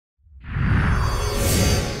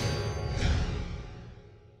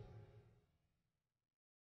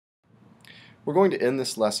We're going to end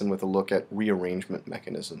this lesson with a look at rearrangement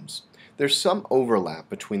mechanisms. There's some overlap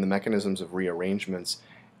between the mechanisms of rearrangements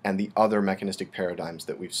and the other mechanistic paradigms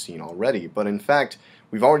that we've seen already, but in fact,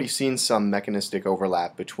 we've already seen some mechanistic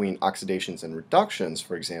overlap between oxidations and reductions,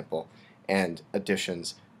 for example, and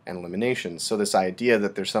additions and eliminations. So this idea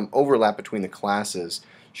that there's some overlap between the classes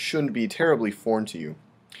shouldn't be terribly foreign to you.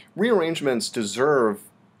 Rearrangements deserve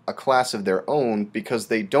a class of their own because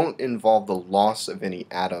they don't involve the loss of any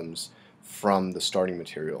atoms from the starting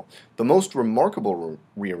material. The most remarkable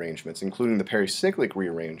rearrangements, including the pericyclic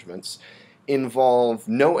rearrangements, involve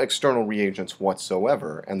no external reagents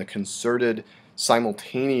whatsoever, and the concerted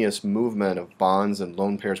simultaneous movement of bonds and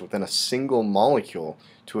lone pairs within a single molecule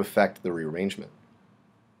to effect the rearrangement.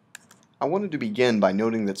 I wanted to begin by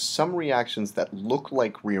noting that some reactions that look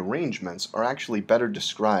like rearrangements are actually better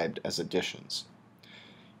described as additions.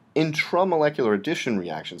 Intramolecular addition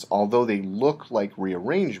reactions, although they look like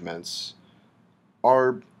rearrangements,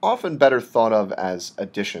 are often better thought of as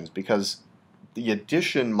additions because the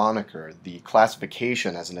addition moniker, the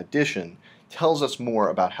classification as an addition, tells us more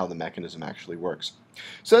about how the mechanism actually works.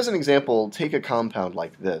 So as an example, take a compound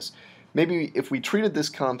like this. Maybe if we treated this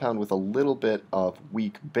compound with a little bit of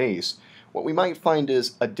weak base, what we might find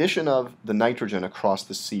is addition of the nitrogen across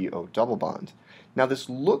the CO double bond. Now this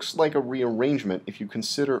looks like a rearrangement if you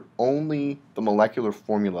consider only the molecular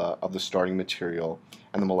formula of the starting material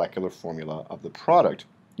and the molecular formula of the product.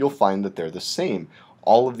 You'll find that they're the same.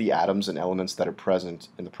 All of the atoms and elements that are present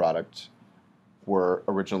in the product were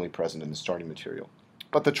originally present in the starting material.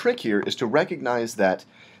 But the trick here is to recognize that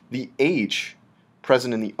the H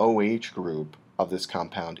present in the OH group of this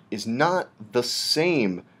compound is not the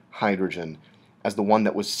same hydrogen as the one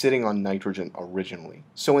that was sitting on nitrogen originally.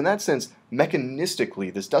 So in that sense,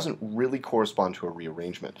 mechanistically, this doesn't really correspond to a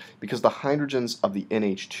rearrangement because the hydrogens of the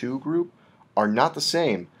NH2 group are not the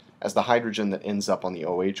same as the hydrogen that ends up on the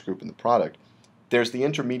OH group in the product. There's the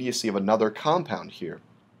intermediacy of another compound here.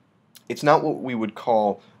 It's not what we would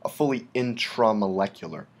call a fully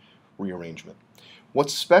intramolecular rearrangement.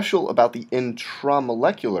 What's special about the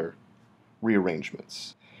intramolecular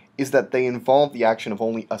rearrangements is that they involve the action of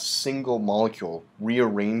only a single molecule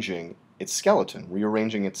rearranging its skeleton,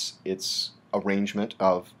 rearranging its arrangement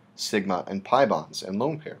of sigma and pi bonds and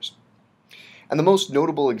lone pairs. And the most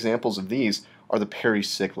notable examples of these are the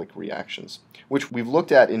pericyclic reactions, which we've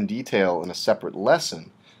looked at in detail in a separate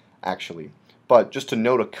lesson, actually. But just to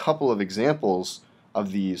note a couple of examples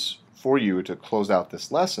of these for you to close out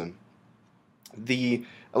this lesson, the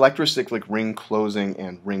electrocyclic ring closing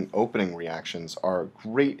and ring opening reactions are a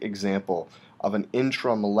great example of an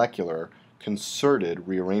intramolecular concerted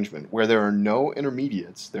rearrangement where there are no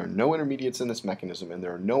intermediates. There are no intermediates in this mechanism and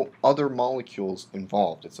there are no other molecules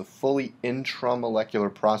involved. It's a fully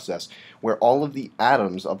intramolecular process where all of the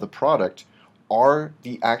atoms of the product are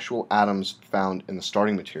the actual atoms found in the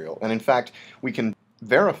starting material. And in fact, we can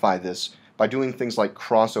verify this by doing things like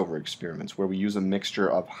crossover experiments where we use a mixture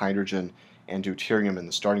of hydrogen and deuterium in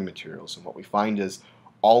the starting materials. And what we find is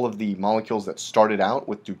all of the molecules that started out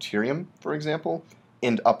with deuterium, for example,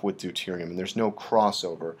 end up with deuterium, and there's no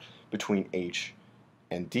crossover between H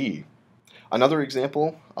and D. Another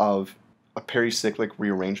example of a pericyclic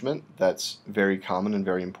rearrangement that's very common and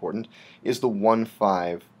very important is the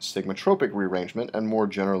 1,5 sigmatropic rearrangement, and more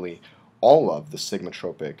generally, all of the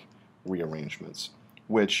sigmatropic rearrangements,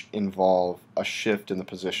 which involve a shift in the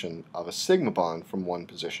position of a sigma bond from one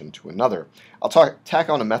position to another. I'll tack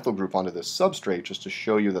on a methyl group onto this substrate just to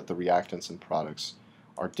show you that the reactants and products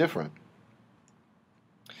are different.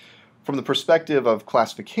 From the perspective of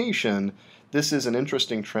classification, this is an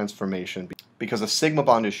interesting transformation because a sigma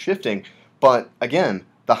bond is shifting, but again,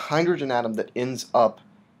 the hydrogen atom that ends up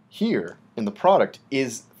here in the product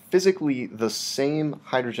is physically the same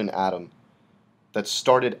hydrogen atom that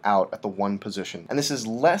started out at the one position. And this is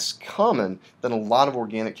less common than a lot of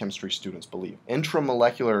organic chemistry students believe.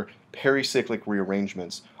 Intramolecular pericyclic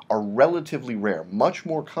rearrangements are relatively rare. Much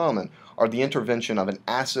more common are the intervention of an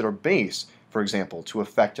acid or base, for example, to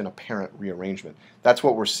effect an apparent rearrangement. That's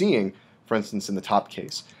what we're seeing, for instance, in the top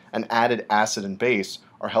case. An added acid and base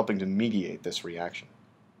are helping to mediate this reaction.